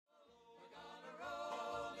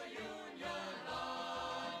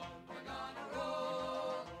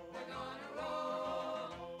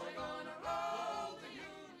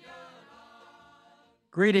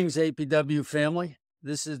Greetings, APWU family.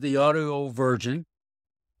 This is the audio version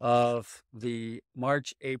of the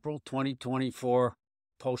March-April 2024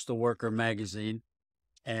 Postal Worker magazine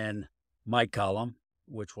and my column,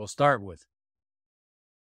 which we'll start with.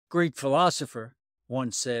 Greek philosopher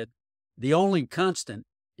once said, "The only constant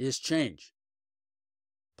is change."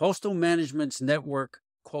 Postal Management's network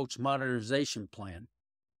quotes modernization plan,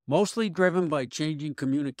 mostly driven by changing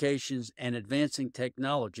communications and advancing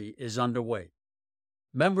technology, is underway.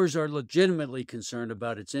 Members are legitimately concerned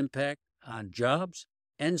about its impact on jobs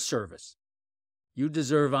and service. You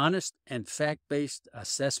deserve honest and fact-based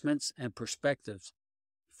assessments and perspectives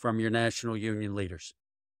from your national union leaders.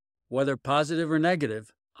 Whether positive or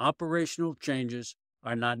negative, operational changes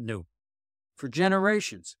are not new. For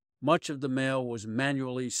generations, much of the mail was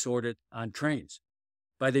manually sorted on trains.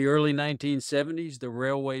 By the early 1970s, the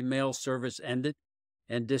railway mail service ended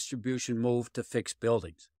and distribution moved to fixed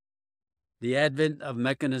buildings. The advent of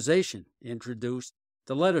mechanization introduced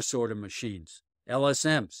the letter sorter machines,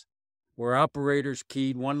 LSMs, where operators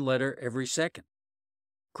keyed one letter every second.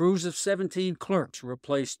 Crews of 17 clerks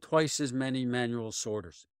replaced twice as many manual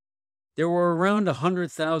sorters. There were around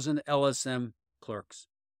 100,000 LSM clerks.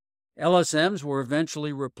 LSMs were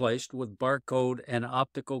eventually replaced with barcode and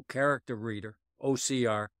optical character reader,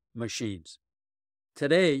 OCR, machines.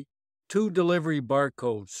 Today, two delivery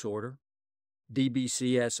barcode sorter,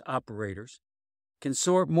 DBCS operators, can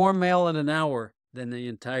sort more mail in an hour than the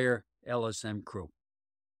entire LSM crew.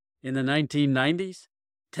 In the 1990s,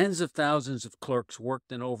 tens of thousands of clerks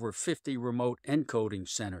worked in over 50 remote encoding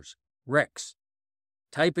centers, RECs,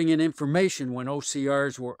 typing in information when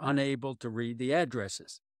OCRs were unable to read the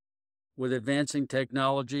addresses. With advancing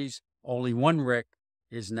technologies, only one REC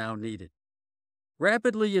is now needed.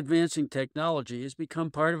 Rapidly advancing technology has become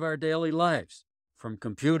part of our daily lives, from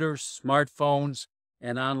computers, smartphones,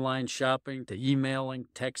 and online shopping to emailing,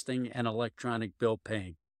 texting, and electronic bill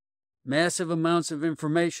paying. Massive amounts of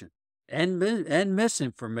information and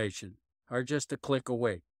misinformation are just a click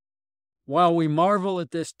away. While we marvel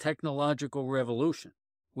at this technological revolution,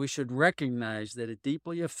 we should recognize that it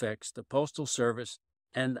deeply affects the Postal Service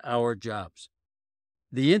and our jobs.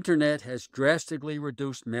 The Internet has drastically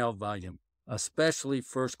reduced mail volume, especially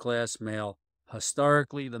first-class mail,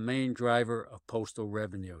 historically the main driver of postal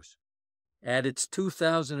revenues. At its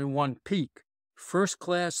 2001 peak,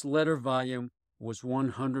 first-class letter volume was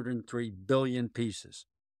 103 billion pieces.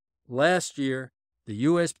 Last year, the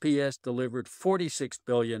USPS delivered 46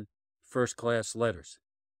 billion first-class letters.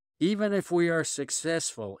 Even if we are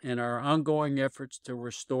successful in our ongoing efforts to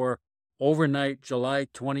restore overnight July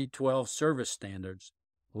 2012 service standards,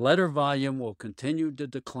 letter volume will continue to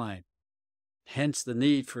decline. Hence the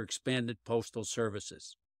need for expanded postal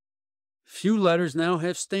services. Few letters now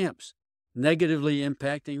have stamps, negatively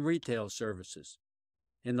impacting retail services.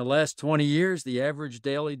 In the last 20 years, the average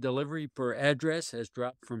daily delivery per address has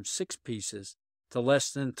dropped from 6 pieces to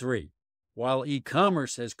less than 3, while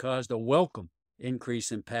e-commerce has caused a welcome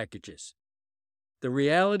increase in packages. The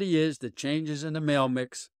reality is that changes in the mail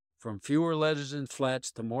mix, from fewer letters and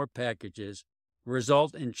flats to more packages,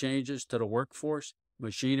 result in changes to the workforce,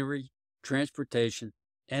 machinery, transportation,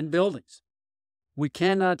 and buildings. We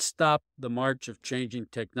cannot stop the march of changing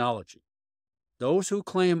technology. Those who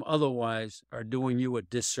claim otherwise are doing you a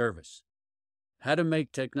disservice. How to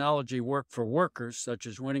make technology work for workers, such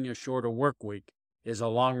as winning a shorter work week, is a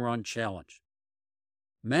long-run challenge.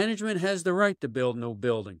 Management has the right to build new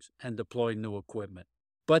buildings and deploy new equipment,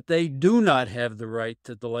 but they do not have the right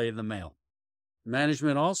to delay the mail.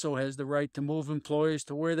 Management also has the right to move employees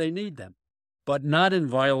to where they need them, but not in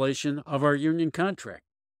violation of our union contract.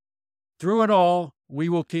 Through it all, we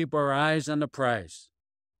will keep our eyes on the prize,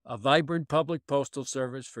 a vibrant public postal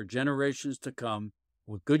service for generations to come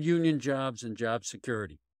with good union jobs and job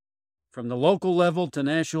security. From the local level to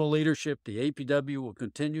national leadership, the APW will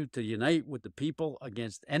continue to unite with the people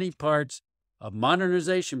against any parts of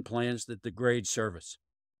modernization plans that degrade service.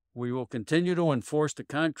 We will continue to enforce the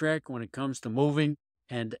contract when it comes to moving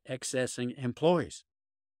and accessing employees.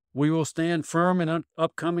 We will stand firm in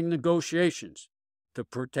upcoming negotiations to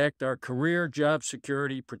protect our career job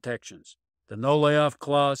security protections, the no layoff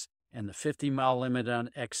clause, and the 50-mile limit on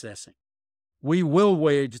accessing. We will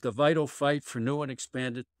wage the vital fight for new and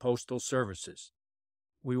expanded postal services.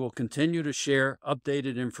 We will continue to share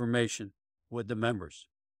updated information with the members.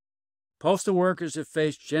 Postal workers have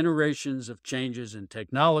faced generations of changes in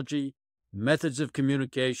technology, methods of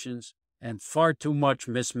communications, and far too much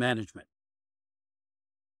mismanagement.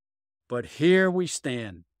 But here we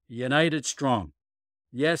stand, united strong.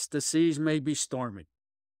 Yes, the seas may be stormy.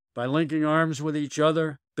 By linking arms with each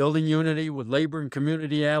other, building unity with labor and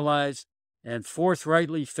community allies, and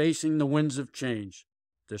forthrightly facing the winds of change.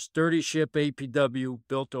 The sturdy ship APWU,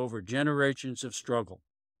 built over generations of struggle,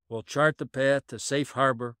 will chart the path to safe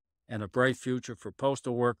harbor and a bright future for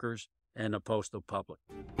postal workers and the postal public.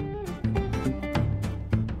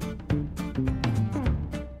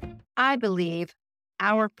 I believe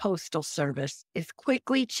our postal service is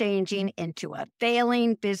quickly changing into a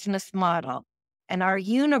failing business model, and our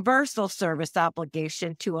universal service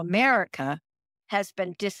obligation to America has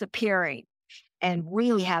been disappearing, and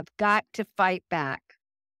we have got to fight back.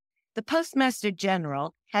 The Postmaster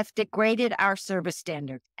General has degraded our service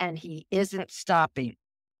standards, and he isn't stopping.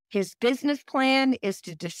 His business plan is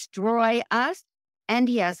to destroy us, and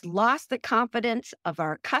he has lost the confidence of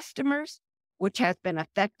our customers, which has been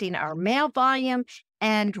affecting our mail volume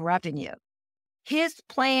and revenue. His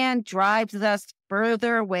plan drives us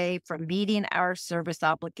further away from meeting our service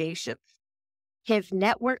obligations. His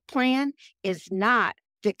network plan is not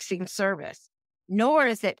fixing service, nor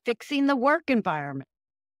is it fixing the work environment.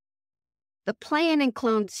 The plan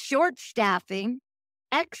includes short staffing,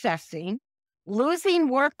 excessing, losing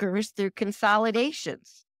workers through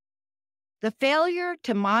consolidations. The failure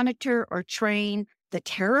to monitor or train the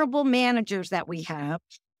terrible managers that we have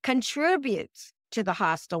contributes to the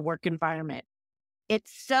hostile work environment.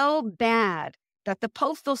 It's so bad that the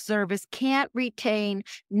Postal Service can't retain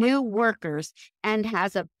new workers and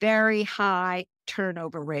has a very high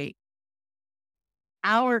turnover rate.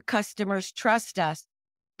 Our customers trust us,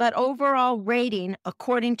 but overall rating,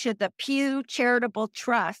 according to the Pew Charitable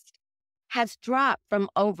Trust, has dropped from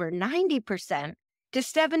over 90% to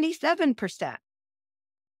 77%.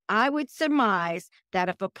 I would surmise that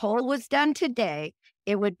if a poll was done today,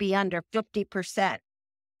 it would be under 50%,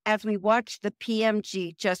 as we watch the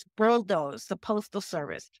PMG just bulldoze the Postal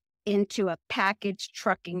Service into a package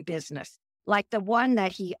trucking business, like the one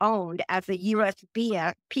that he owned as a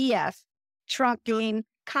USPS trucking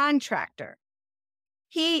contractor.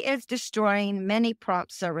 He is destroying many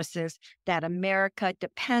prompt services that America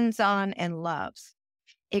depends on and loves.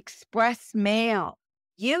 Express mail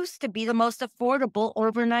used to be the most affordable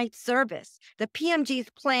overnight service. The PMG's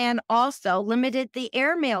plan also limited the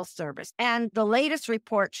airmail service, and the latest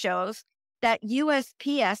report shows that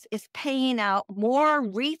USPS is paying out more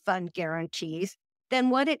refund guarantees than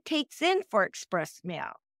what it takes in for express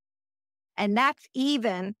mail. And that's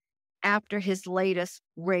even after his latest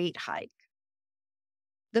rate hike.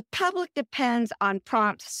 The public depends on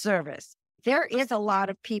prompt service. There is a lot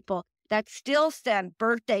of people that still send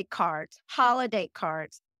birthday cards, holiday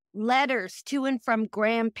cards, letters to and from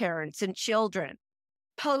grandparents and children,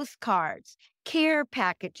 postcards, care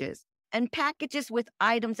packages, and packages with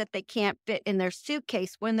items that they can't fit in their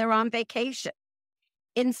suitcase when they're on vacation.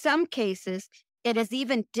 In some cases, it is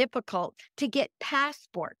even difficult to get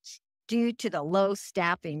passports due to the low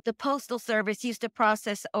staffing. The Postal Service used to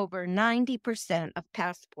process over 90% of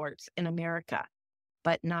passports in America,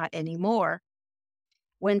 but not anymore.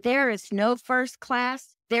 When there is no first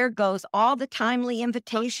class, there goes all the timely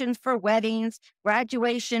invitations for weddings,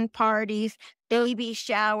 graduation parties, baby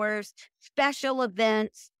showers, special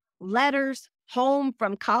events, letters home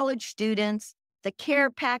from college students, the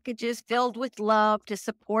care packages filled with love to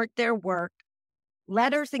support their work,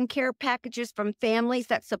 letters and care packages from families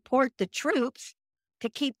that support the troops to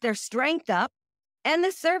keep their strength up, and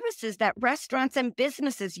the services that restaurants and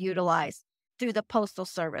businesses utilize through the Postal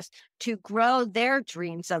Service to grow their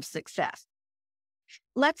dreams of success.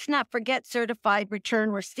 Let's not forget certified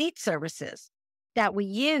return receipt services that we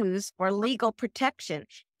use for legal protection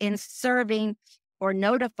in serving or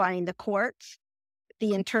notifying the courts,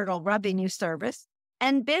 the Internal Revenue Service,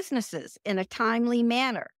 and businesses in a timely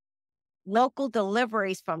manner. Local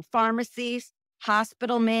deliveries from pharmacies,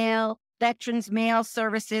 hospital mail, veterans mail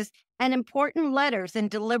services, and important letters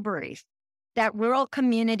and deliveries that rural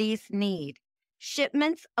communities need.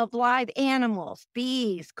 Shipments of live animals,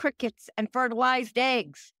 bees, crickets, and fertilized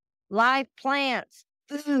eggs, live plants,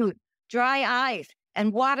 food, dry ice,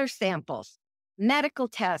 and water samples, medical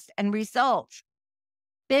tests and results,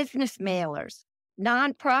 business mailers,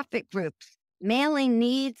 nonprofit groups, mailing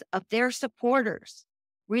needs of their supporters,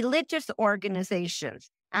 religious organizations,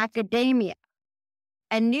 academia,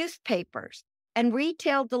 and newspapers, and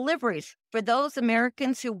retail deliveries for those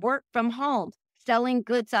Americans who work from home, selling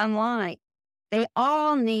goods online. They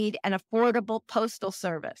all need an affordable postal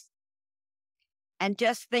service. And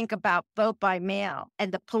just think about vote by mail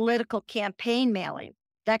and the political campaign mailing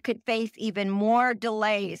that could face even more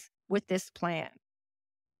delays with this plan,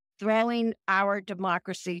 throwing our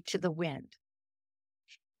democracy to the wind.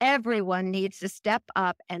 Everyone needs to step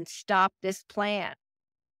up and stop this plan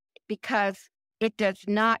because it does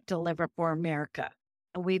not deliver for America.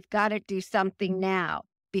 and we've got to do something now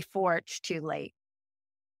before it's too late.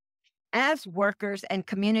 As workers and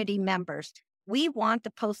community members, we want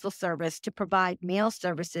the Postal Service to provide mail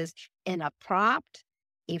services in a prompt,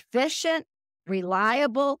 efficient,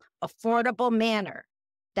 reliable, affordable manner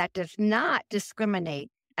that does not discriminate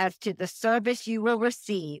as to the service you will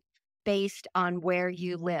receive based on where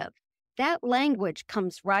you live. That language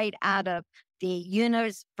comes right out of the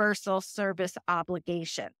Universal Service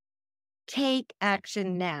Obligation. Take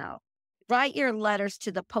action now. Write your letters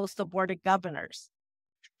to the Postal Board of Governors,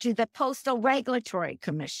 to the Postal Regulatory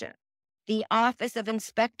Commission, the Office of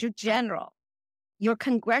Inspector General, your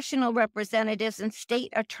congressional representatives and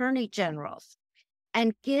state attorney generals,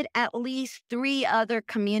 and get at least 3 other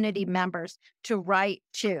community members to write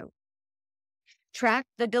to. Track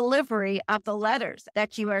the delivery of the letters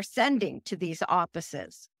that you are sending to these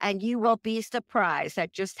offices, and you will be surprised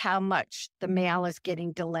at just how much the mail is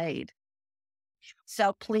getting delayed.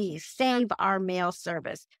 So please save our mail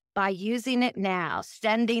service by using it now,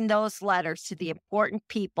 sending those letters to the important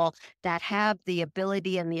people that have the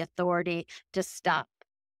ability and the authority to stop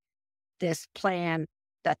this plan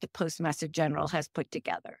that the Postmaster General has put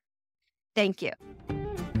together. Thank you.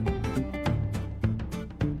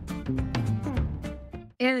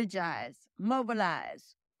 Energize,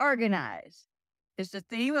 mobilize, organize is the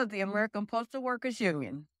theme of the American Postal Workers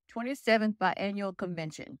Union 27th Biannual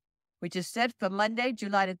Convention, which is set for Monday,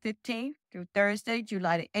 July the 15th through Thursday,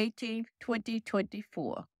 July the 18th,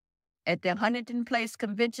 2024, at the Huntington Place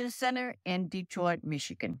Convention Center in Detroit,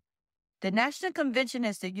 Michigan. The National Convention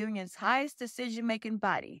is the union's highest decision-making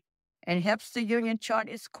body and helps the union chart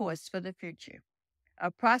its course for the future.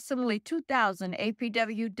 Approximately 2,000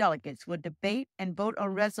 APWU delegates will debate and vote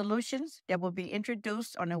on resolutions that will be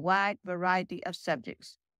introduced on a wide variety of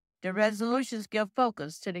subjects. The resolutions give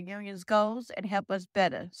focus to the union's goals and help us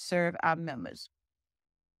better serve our members.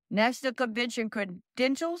 National Convention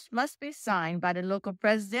credentials must be signed by the local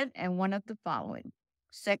president and one of the following: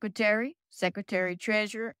 Secretary,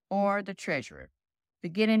 Secretary-Treasurer, or the Treasurer.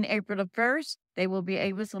 Beginning April the 1st, they will be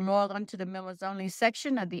able to log on to the members-only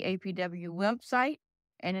section of the APWU website,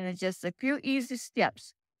 and in just a few easy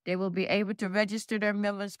steps, they will be able to register their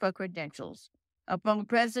members for credentials. Upon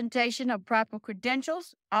presentation of proper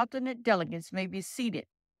credentials, alternate delegates may be seated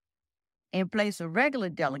in place of regular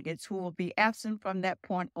delegates who will be absent from that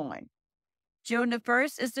point on. June the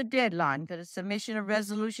 1st is the deadline for the submission of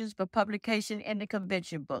resolutions for publication in the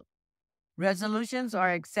convention book. Resolutions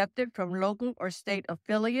are accepted from local or state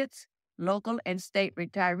affiliates, local and state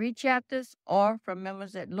retiree chapters, or from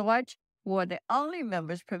members at large who are the only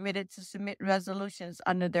members permitted to submit resolutions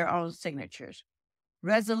under their own signatures.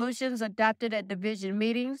 Resolutions adopted at division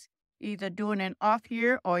meetings, either during an off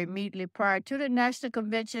year or immediately prior to the National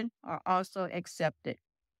Convention, are also accepted.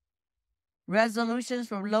 Resolutions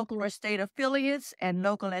from local or state affiliates and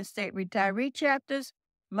local and state retiree chapters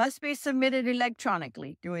must be submitted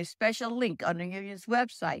electronically through a special link on the union's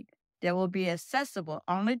website that will be accessible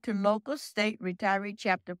only to local state retiree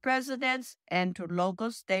chapter presidents and to local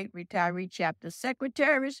state retiree chapter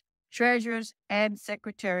secretaries, treasurers, and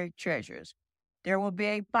secretary-treasurers. There will be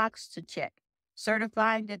a box to check,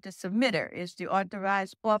 certifying that the submitter is the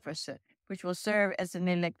authorized officer, which will serve as an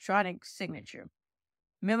electronic signature.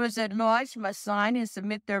 Members at large must sign and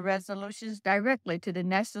submit their resolutions directly to the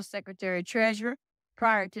National Secretary-Treasurer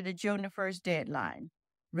prior to the June 1st deadline.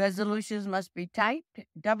 Resolutions must be typed,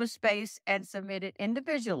 double-spaced, and submitted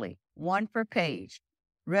individually, one per page.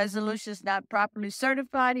 Resolutions not properly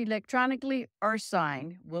certified electronically or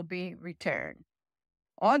signed will be returned.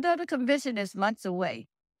 Although the convention is months away,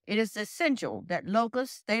 it is essential that local,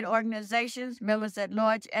 state organizations, members at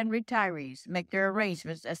large, and retirees make their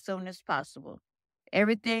arrangements as soon as possible.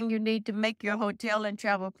 Everything you need to make your hotel and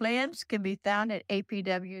travel plans can be found at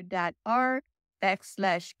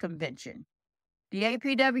apw.org/convention. The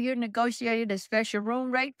APWU negotiated a special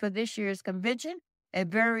room rate for this year's convention at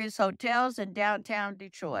various hotels in downtown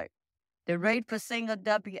Detroit. The rate for single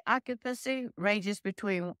W occupancy ranges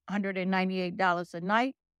between $198 a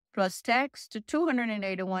night plus tax to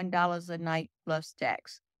 $281 a night plus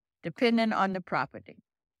tax, depending on the property.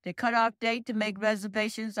 The cutoff date to make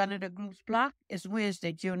reservations under the group's block is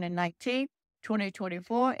Wednesday, June 19th,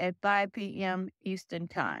 2024 at 5 p.m. Eastern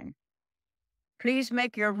Time. Please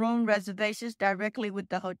make your room reservations directly with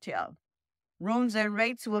the hotel. Rooms and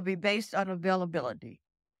rates will be based on availability.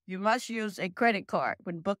 You must use a credit card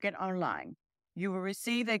when booking online. You will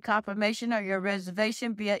receive a confirmation of your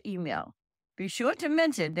reservation via email. Be sure to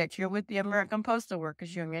mention that you're with the American Postal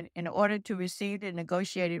Workers Union in order to receive the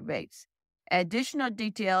negotiated rates. Additional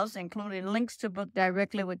details, including links to book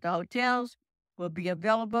directly with the hotels, will be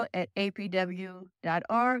available at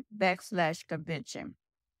apw.org/convention.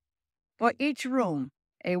 For each room,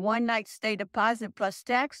 a one-night stay deposit plus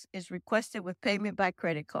tax is requested with payment by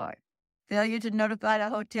credit card. Failure to notify the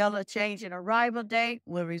hotel a change in arrival date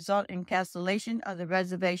will result in cancellation of the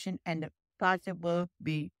reservation and the deposit will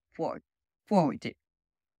be forwarded.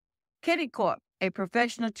 Kitty Corp, a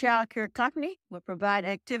professional child care company, will provide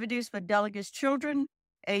activities for delegates' children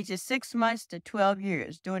ages 6 months to 12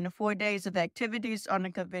 years during the 4 days of activities on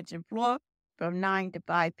the convention floor from 9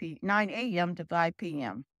 a.m. to 5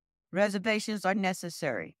 p.m. Reservations are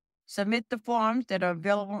necessary. Submit the forms that are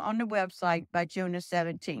available on the website by June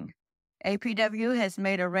 17th. APWU has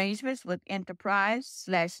made arrangements with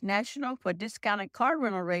Enterprise/National for discounted car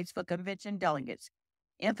rental rates for convention delegates.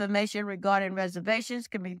 Information regarding reservations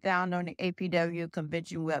can be found on the APWU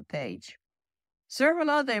convention webpage.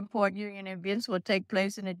 Several other important union events will take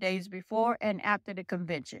place in the days before and after the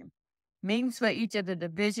convention. Meetings for each of the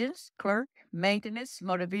divisions, clerk, maintenance,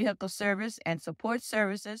 motor vehicle service, and support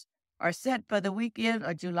services are set for the weekend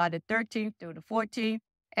of July the 13th through the 14th,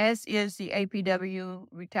 as is the APWU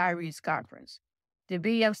Retirees Conference. The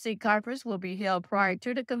BFC Conference will be held prior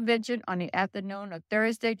to the convention on the afternoon of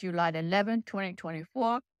Thursday, July 11,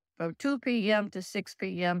 2024, from 2 p.m. to 6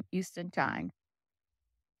 p.m. Eastern Time.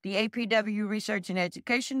 The APWU Research and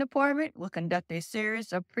Education Department will conduct a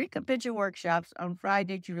series of pre-convention workshops on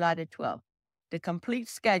Friday, July the 12th. The complete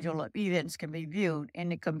schedule of events can be viewed in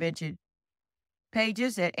the convention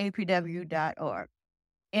pages at apw.org.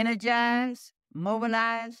 Energize,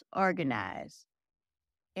 mobilize, organize.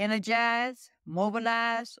 Energize,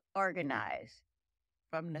 mobilize, organize.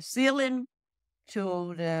 From the ceiling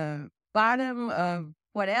to the bottom of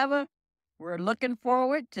whatever, we're looking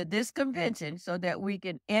forward to this convention so that we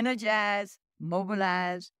can energize,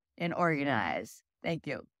 mobilize, and organize. Thank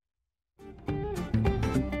you.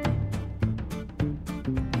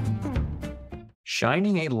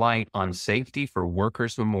 Shining a Light on Safety for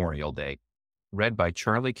Workers Memorial Day, read by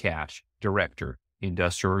Charlie Cash, Director,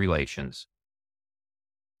 Industrial Relations.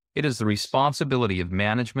 It is the responsibility of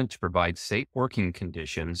management to provide safe working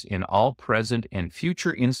conditions in all present and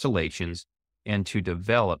future installations and to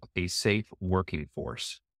develop a safe working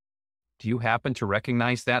force. Do you happen to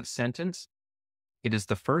recognize that sentence? It is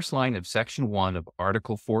the first line of Section 1 of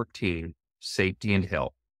Article 14, Safety and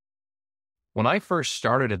Health. When I first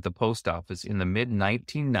started at the post office in the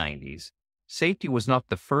mid-1990s, safety was not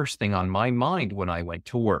the first thing on my mind when I went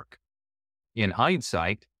to work. In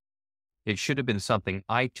hindsight, it should have been something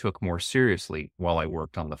I took more seriously while I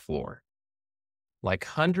worked on the floor. Like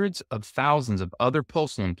hundreds of thousands of other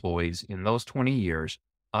postal employees in those 20 years,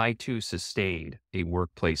 I too sustained a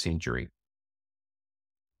workplace injury.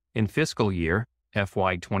 In fiscal year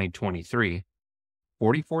FY 2023,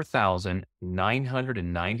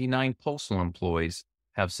 44,999 postal employees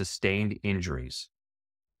have sustained injuries.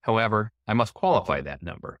 However, I must qualify that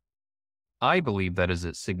number. I believe that is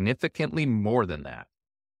significantly more than that.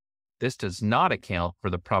 This does not account for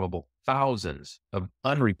the probable thousands of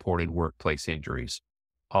unreported workplace injuries.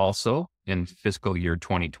 Also, in fiscal year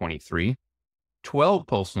 2023, 12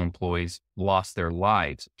 postal employees lost their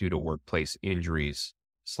lives due to workplace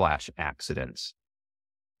injuries/accidents.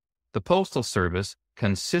 The Postal Service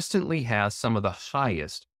consistently has some of the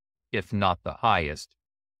highest, if not the highest,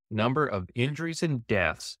 number of injuries and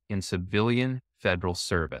deaths in civilian federal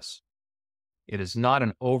service. It is not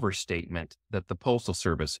an overstatement that the Postal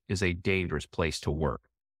Service is a dangerous place to work.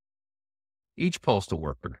 Each postal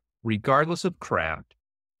worker, regardless of craft,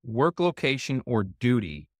 work location, or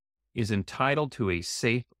duty, is entitled to a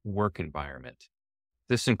safe work environment.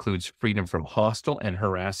 This includes freedom from hostile and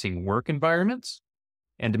harassing work environments,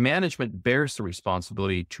 and management bears the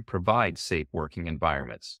responsibility to provide safe working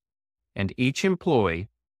environments. And each employee,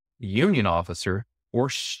 union officer, or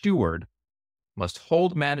steward must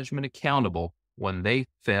hold management accountable when they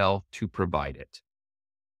fail to provide it.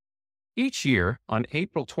 Each year, on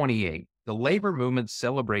April 28, the labor movement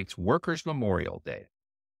celebrates Workers' Memorial Day.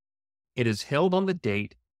 It is held on the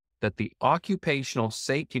date that the Occupational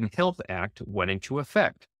Safety and Health Act went into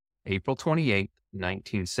effect, April 28,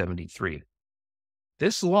 1973.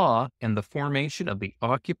 This law and the formation of the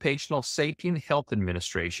Occupational Safety and Health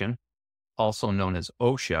Administration, also known as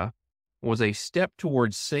OSHA, was a step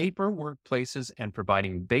towards safer workplaces and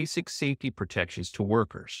providing basic safety protections to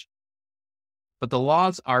workers. But the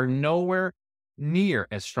laws are nowhere near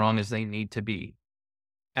as strong as they need to be.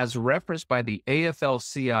 As referenced by the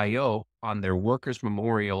AFL-CIO on their Workers'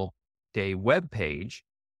 Memorial Day webpage,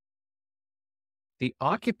 the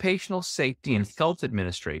Occupational Safety and Health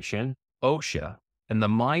Administration, OSHA, and the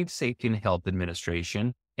Mine Safety and Health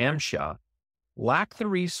Administration, MSHA, lack the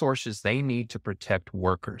resources they need to protect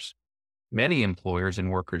workers. Many employers and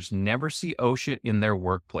workers never see OSHA in their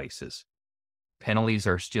workplaces. Penalties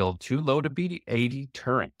are still too low to be a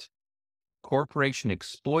deterrent. Corporations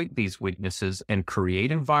exploit these weaknesses and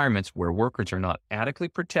create environments where workers are not adequately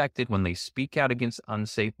protected when they speak out against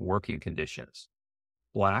unsafe working conditions.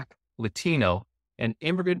 Black, Latino, and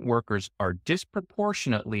immigrant workers are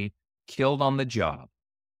disproportionately killed on the job.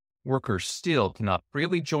 Workers still cannot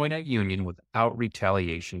freely join a union without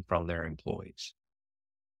retaliation from their employees.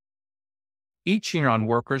 Each year on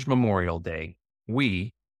Workers' Memorial Day,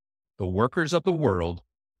 we, the workers of the world,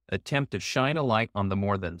 attempt to shine a light on the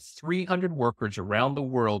more than 300 workers around the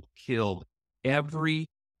world killed every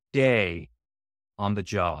day on the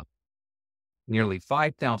job. Nearly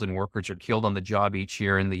 5,000 workers are killed on the job each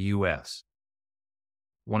year in the U.S.,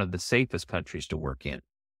 one of the safest countries to work in.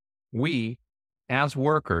 We, as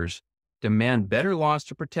workers, demand better laws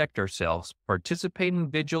to protect ourselves, participate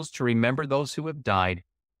in vigils to remember those who have died,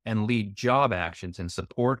 and lead job actions in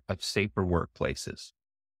support of safer workplaces.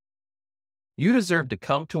 You deserve to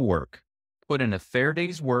come to work, put in a fair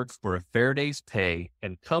day's work for a fair day's pay,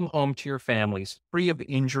 and come home to your families free of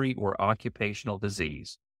injury or occupational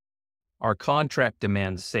disease. Our contract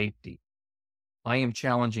demands safety. I am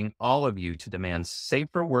challenging all of you to demand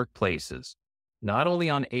safer workplaces, not only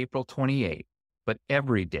on April 28th, but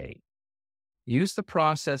every day. Use the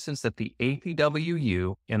processes that the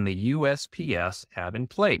APWU and the USPS have in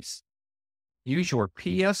place. Use your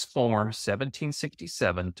PS Form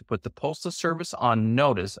 1767 to put the Postal Service on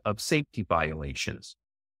notice of safety violations.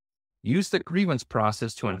 Use the grievance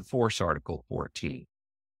process to enforce Article 14.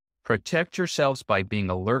 Protect yourselves by being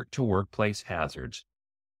alert to workplace hazards.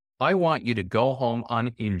 I want you to go home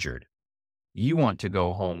uninjured. You want to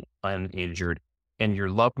go home uninjured, and your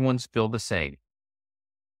loved ones feel the same.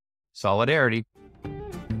 Solidarity.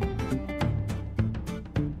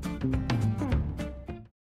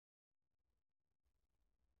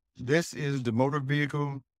 This is the Motor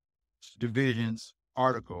Vehicle Division's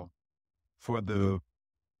article for the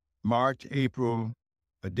March-April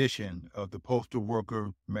edition of the Postal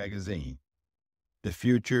Worker magazine. The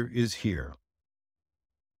future is here.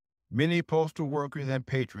 Many postal workers and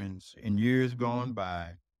patrons in years gone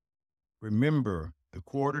by remember the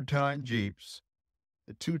quarter-ton Jeeps,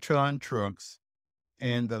 the 2-ton trucks,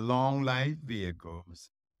 and the long-life vehicles,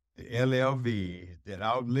 the LLV, that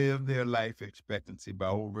outlived their life expectancy by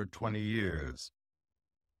over 20 years.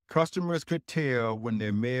 Customers could tell when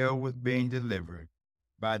their mail was being delivered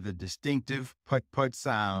by the distinctive putt-putt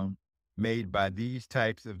sound made by these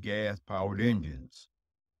types of gas-powered engines,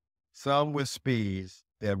 some with speeds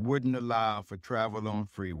that wouldn't allow for travel on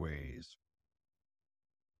freeways.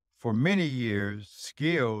 For many years,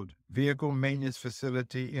 skilled vehicle maintenance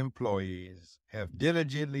facility employees have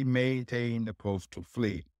diligently maintained the postal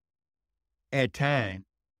fleet. At times,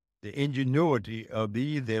 the ingenuity of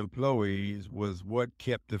these employees was what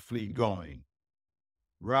kept the fleet going.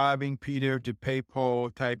 Robbing Peter to pay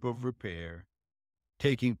Paul type of repair,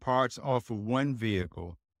 taking parts off of one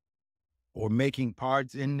vehicle, or making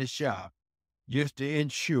parts in the shop just to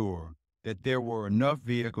ensure that there were enough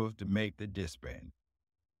vehicles to make the dispatch.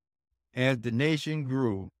 As the nation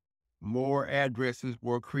grew, more addresses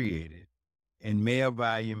were created and mail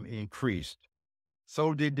volume increased.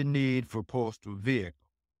 So did the need for postal vehicles.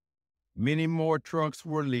 Many more trucks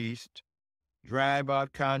were leased,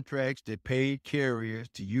 drive-out contracts that paid carriers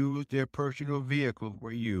to use their personal vehicles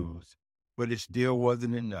were used, but it still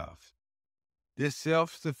wasn't enough. This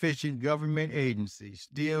self-sufficient government agency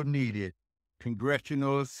still needed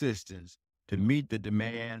congressional assistance to meet the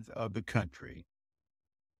demands of the country.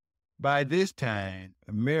 By this time,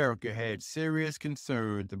 America had serious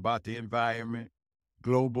concerns about the environment,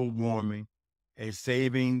 global warming, and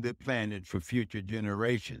saving the planet for future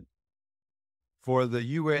generations. For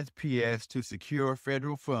the USPS to secure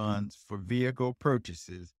federal funds for vehicle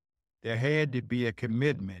purchases, there had to be a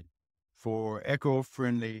commitment for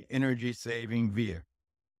eco-friendly, energy-saving vehicles.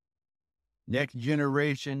 Next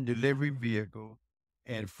generation delivery vehicle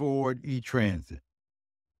and Ford e-Transit.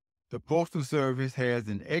 The Postal Service has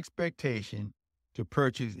an expectation to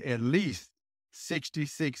purchase at least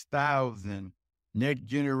 66,000 next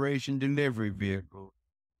generation delivery vehicles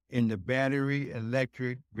in the battery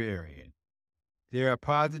electric variant. There are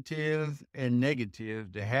positives and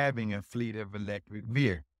negatives to having a fleet of electric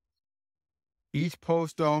vehicles. Each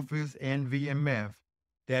post office and VMF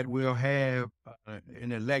that will have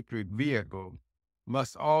an electric vehicle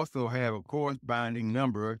must also have a corresponding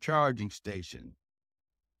number of charging stations.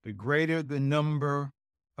 The greater the number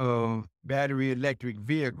of battery electric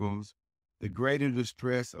vehicles, the greater the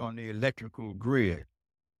stress on the electrical grid.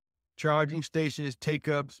 Charging stations take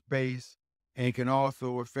up space and can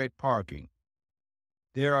also affect parking.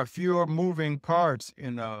 There are fewer moving parts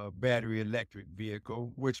in a battery electric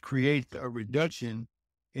vehicle, which creates a reduction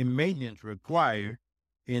in maintenance required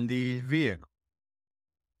in these vehicles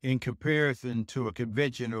in comparison to a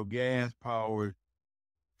conventional gas-powered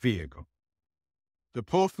vehicle. The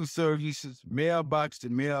Postal Service's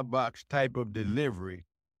mailbox-to-mailbox type of delivery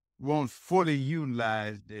won't fully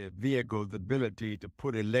utilize the vehicle's ability to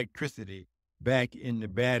put electricity back in the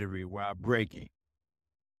battery while braking.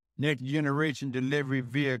 Next-generation delivery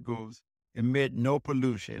vehicles emit no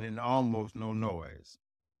pollution and almost no noise.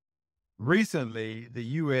 Recently,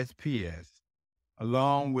 the USPS,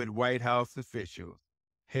 along with White House officials,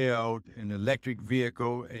 held an electric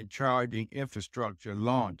vehicle and charging infrastructure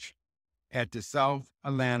launch at the South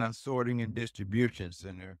Atlanta Sorting and Distribution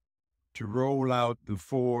Center to roll out the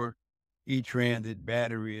Ford E-Transit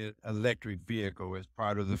battery electric vehicle as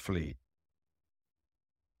part of the fleet.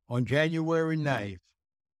 On January 9th,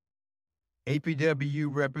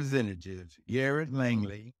 APWU representatives Garrett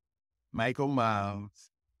Langley, Michael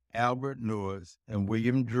Miles, Albert Lewis, and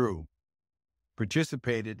William Drew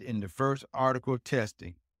participated in the first article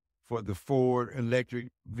testing for the Ford electric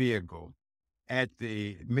vehicle at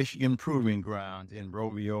the Michigan Proving Grounds in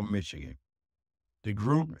Romeo, Michigan. The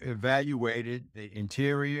group evaluated the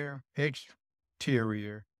interior,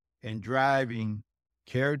 exterior, and driving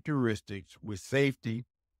characteristics with safety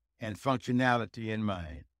and functionality in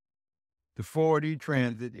mind. The Ford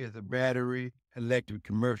E-Transit is a battery electric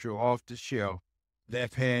commercial off-the-shelf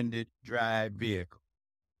left-handed drive vehicle.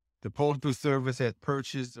 The Postal Service has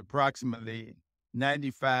purchased approximately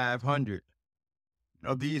 9,500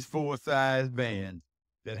 of these full-size vans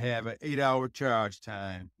that have an 8-hour charge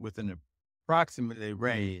time with an approximately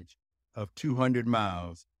range of 200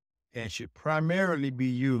 miles and should primarily be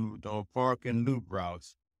used on park and loop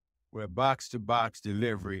routes where box-to-box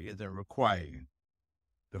delivery isn't required.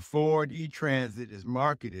 The Ford E-Transit is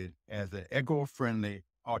marketed as an eco-friendly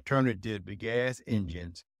alternative to gas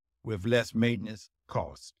engines with less maintenance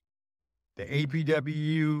costs. The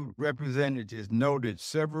APWU representatives noted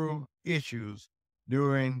several issues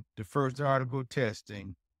during the first article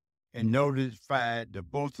testing and notified the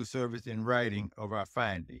Postal Service in writing of our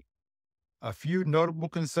finding. A few notable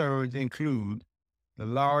concerns include the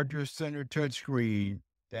larger center touchscreen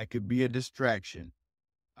that could be a distraction,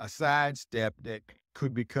 a side step that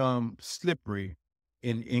could become slippery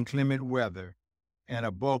in inclement weather, and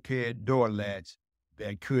a bulkhead door latch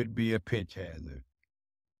that could be a pitch hazard.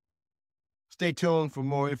 Stay tuned for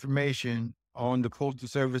more information on the Postal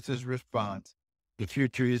Service's response. The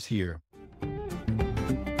future is here.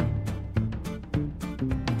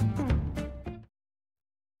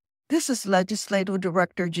 This is Legislative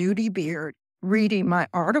Director Judy Beard reading my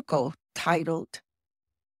article titled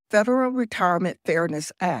Federal Retirement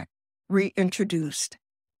Fairness Act Reintroduced.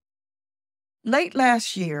 Late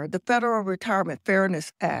last year, the Federal Retirement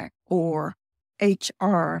Fairness Act, or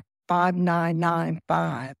H.R.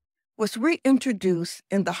 5995, was reintroduced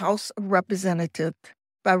in the House of Representatives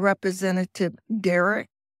by Representative Derek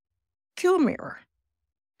Kilmer,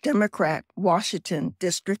 Democrat, Washington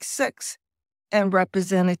District 6, and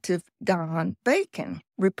Representative Don Bacon,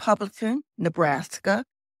 Republican, Nebraska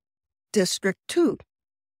District 2.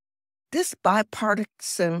 This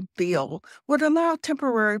bipartisan bill would allow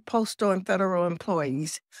temporary postal and federal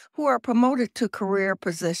employees who are promoted to career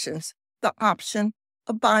positions the option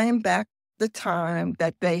of buying back the time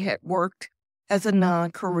that they had worked as a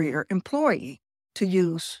non-career employee to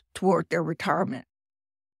use toward their retirement.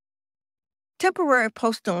 Temporary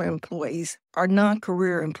postal employees are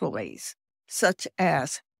non-career employees, such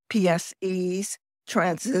as PSEs,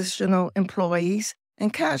 transitional employees,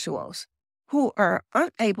 and casuals, who are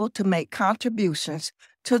unable to make contributions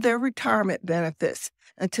to their retirement benefits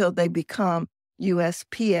until they become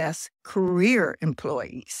USPS career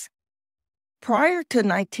employees. Prior to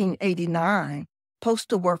 1989,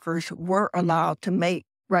 postal workers were allowed to make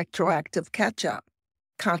retroactive catch-up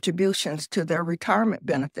contributions to their retirement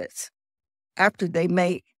benefits after they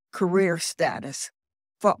made career status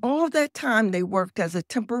for all that time they worked as a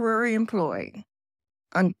temporary employee.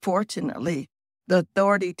 Unfortunately, the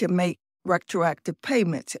authority to make retroactive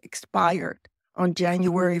payments expired on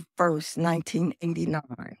January 1st,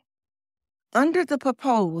 1989. Under the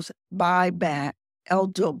proposed buyback,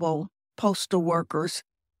 eligible postal workers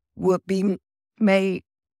will make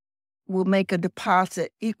a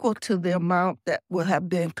deposit equal to the amount that would have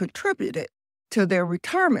been contributed to their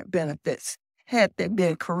retirement benefits had they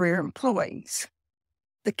been career employees.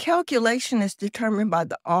 The calculation is determined by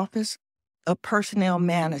the Office of Personnel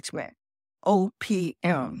Management,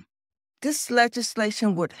 OPM, This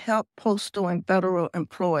legislation would help postal and federal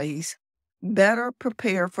employees better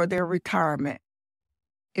prepare for their retirement.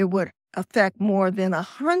 It would affect more than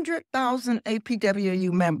 100,000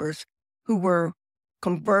 APWU members who were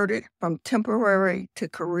converted from temporary to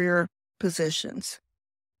career positions.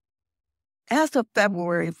 As of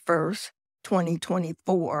February 1st,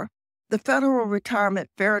 2024, the Federal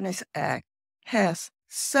Retirement Fairness Act has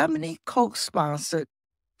 70 co-sponsors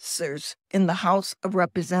in the House of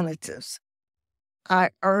Representatives. I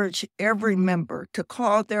urge every member to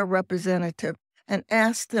call their representative and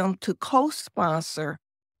ask them to co-sponsor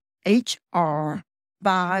H.R.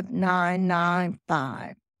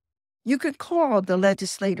 5995. You can call the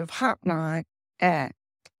legislative hotline at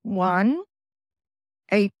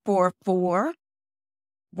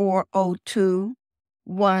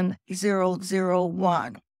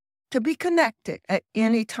 1-844-402-1001 to be connected at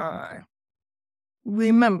any time.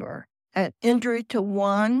 Remember, an injury to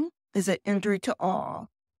one is an injury to all.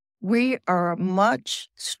 We are much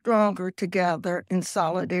stronger together in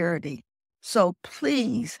solidarity. So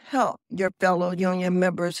please help your fellow union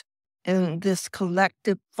members in this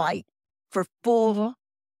collective fight for full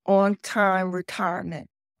on-time retirement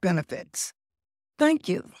benefits. Thank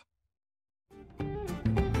you.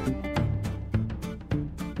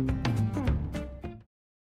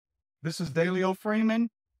 This is Dalio Freeman,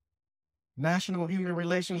 National Human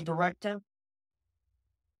Relations Director,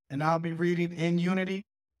 and I'll be reading In Unity,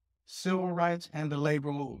 Civil Rights and the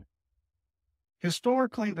Labor Movement.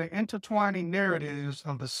 Historically, the intertwining narratives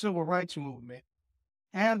of the Civil Rights Movement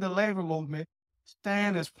and the labor movement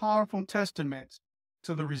stand as powerful testaments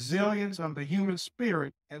to the resilience of the human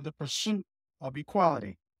spirit and the pursuit of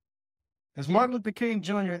equality. As Martin Luther King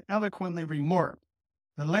Jr. eloquently remarked,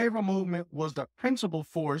 the labor movement was the principal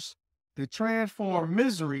force that transformed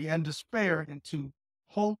misery and despair into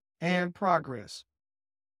hope and progress.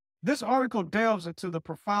 This article delves into the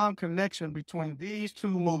profound connection between these two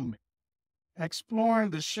movements, exploring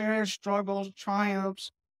the shared struggles,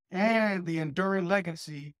 triumphs, and the enduring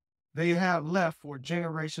legacy they have left for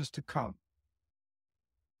generations to come.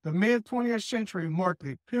 The mid-20th century marked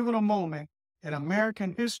a pivotal moment in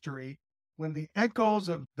American history when the echoes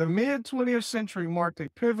of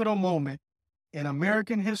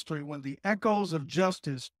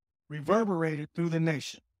justice reverberated through the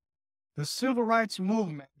nation. The civil rights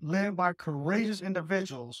movement, led by courageous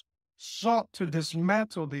individuals, sought to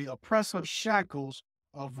dismantle the oppressive shackles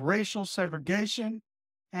of racial segregation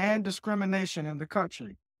and discrimination in the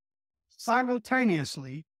country.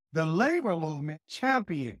 Simultaneously, the labor movement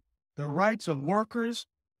championed the rights of workers,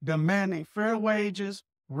 demanding fair wages,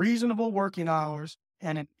 reasonable working hours,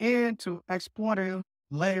 and an end to exploitative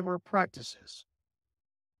labor practices.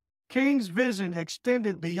 King's vision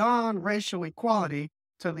extended beyond racial equality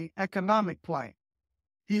to the economic plane.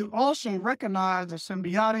 He also recognized the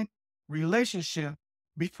symbiotic relationship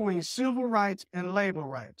between civil rights and labor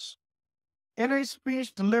rights. In a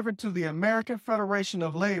speech delivered to the American Federation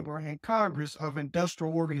of Labor and Congress of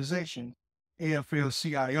Industrial Organization,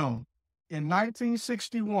 AFL-CIO, in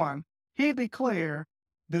 1961, he declared,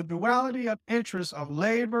 "The duality of interests of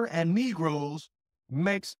labor and Negroes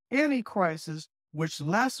makes any crisis which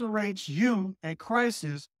lacerates you a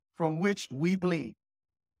crisis from which we bleed."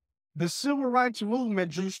 The civil rights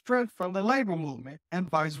movement drew strength from the labor movement and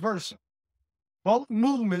vice versa. Both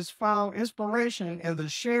movements found inspiration in the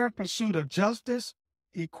shared pursuit of justice,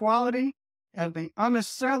 equality, and the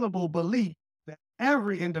unassailable belief that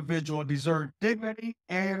every individual deserved dignity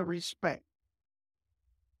and respect.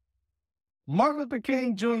 Martin Luther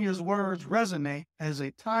King Jr.'s words resonate as a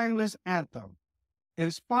timeless anthem,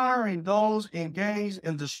 inspiring those engaged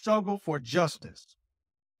in the struggle for justice.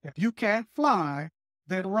 If you can't fly,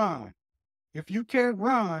 then run. If you can't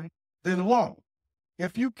run, then walk.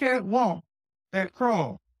 If you can't walk, then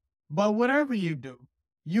crawl. But whatever you do,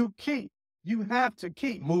 you have to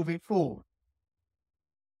keep moving forward.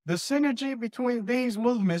 The synergy between these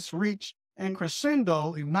movements reached a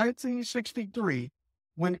crescendo in 1963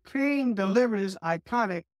 when King delivered his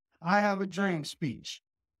iconic "I Have a Dream" speech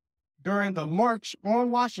during the March on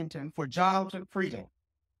Washington for Jobs and Freedom.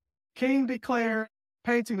 King declared,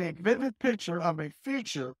 painting a vivid picture of a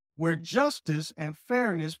future where justice and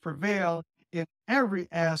fairness prevail in every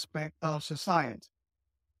aspect of society.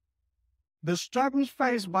 The struggles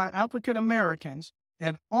faced by African Americans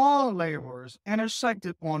and all laborers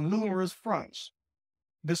intersected on numerous fronts.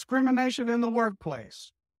 Discrimination in the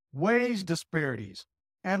workplace, wage disparities,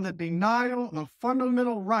 and the denial of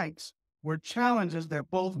fundamental rights were challenges that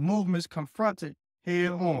both movements confronted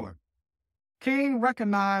head-on. King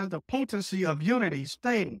recognized the potency of unity,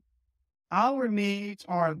 stating, "Our needs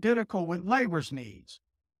are identical with labor's needs.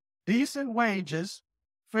 decent wages,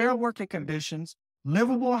 fair working conditions,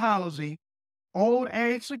 livable housing, old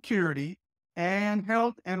age security, and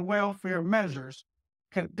health and welfare measures,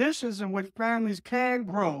 conditions in which families can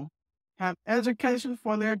grow, have education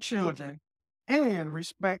for their children, and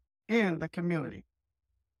respect in the community.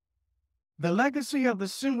 The legacy of the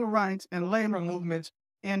civil rights and labor movements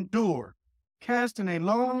endure, casting a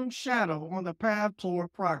long shadow on the path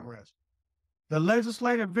toward progress. The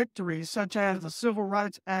legislative victories, such as the Civil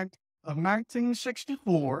Rights Act of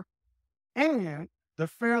 1964 and the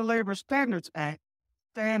Fair Labor Standards Act,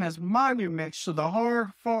 stand as monuments to the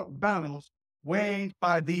hard-fought battles waged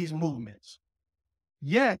by these movements.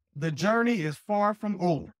 Yet, the journey is far from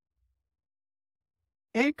over.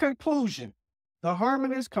 In conclusion, the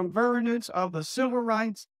harmonious convergence of the civil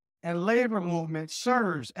rights and labor movement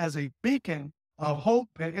serves as a beacon of hope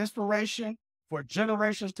and inspiration for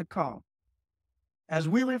generations to come. As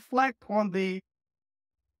we reflect on the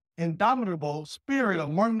indomitable spirit of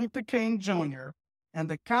Martin Luther King Jr. and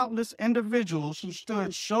the countless individuals who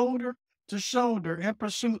stood shoulder to shoulder in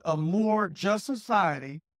pursuit of more just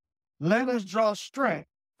society, let us draw strength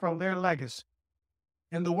from their legacy.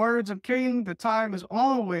 In the words of King, the time is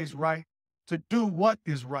always right to do what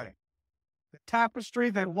is right. The tapestry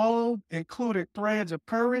that wove included threads of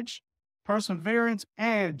courage, perseverance,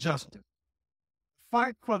 and justice. The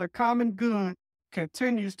fight for the common good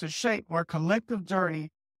continues to shape our collective journey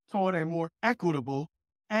toward a more equitable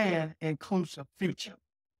and inclusive future.